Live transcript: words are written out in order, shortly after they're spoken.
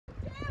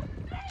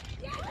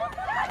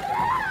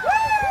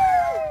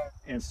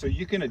And so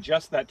you can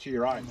adjust that to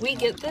your eyes. We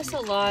get this a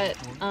lot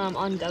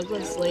on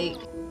Douglas Lake.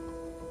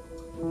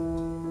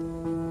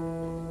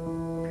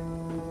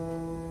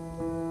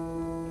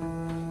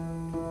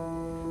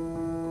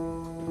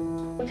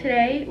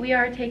 Today we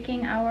are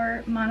taking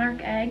our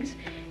monarch eggs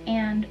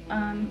and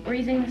we're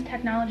using this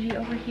technology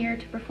over here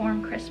to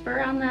perform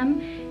CRISPR on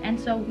them, and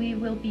so we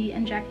will be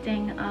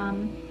injecting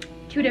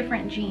 2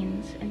 different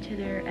genes into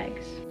their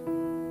eggs.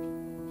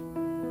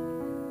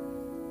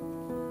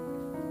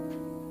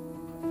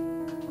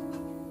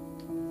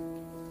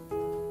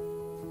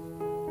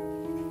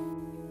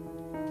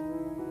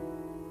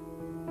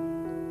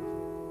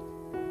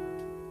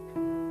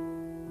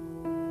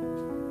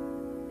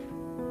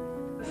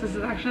 This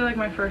is actually like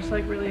my first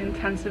really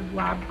intensive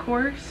lab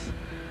course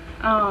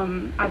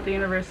at the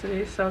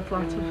university, so it's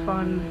lots of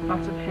fun,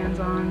 lots of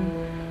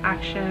hands-on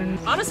action.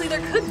 Honestly,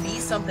 there could be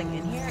something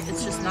in here,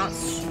 it's just not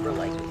super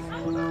likely.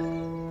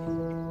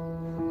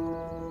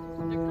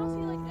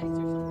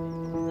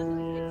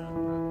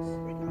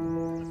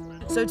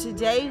 So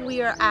today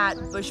we are at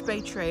Bush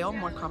Bay Trail,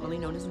 more commonly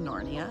known as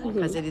Narnia,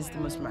 because it is the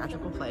most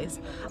magical place.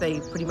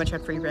 They pretty much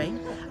had free reign.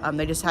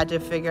 They just had to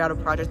figure out a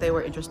project they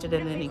were interested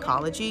in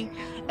ecology.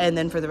 And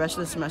then for the rest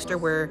of the semester,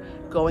 we're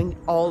going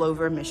all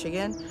over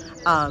Michigan,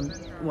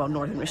 well,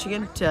 northern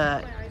Michigan,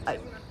 to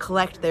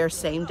collect their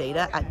same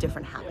data at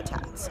different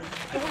habitats.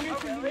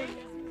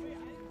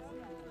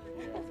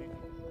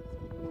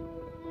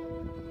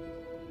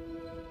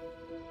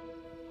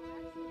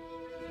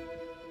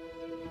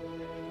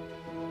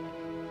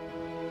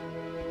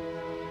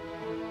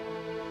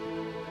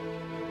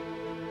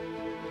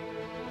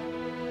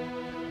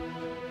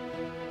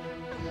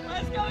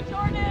 Let's go,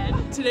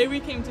 Jordan! Today we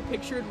came to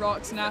Pictured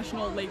Rocks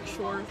National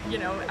Lakeshore. You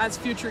know, as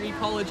future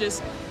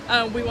ecologists,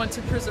 we want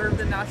to preserve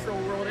the natural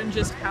world and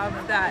just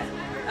have that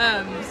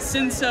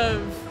sense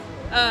of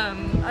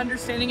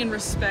understanding and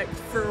respect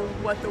for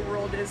what the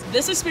world is.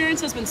 This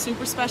experience has been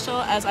super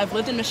special, as I've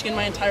lived in Michigan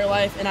my entire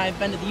life and I've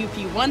been to the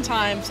UP one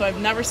time, so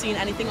I've never seen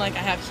anything like I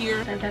have here.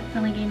 I've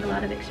definitely gained a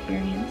lot of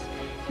experience,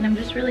 and I'm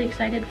just really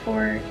excited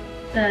for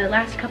the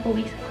last couple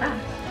weeks of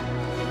class.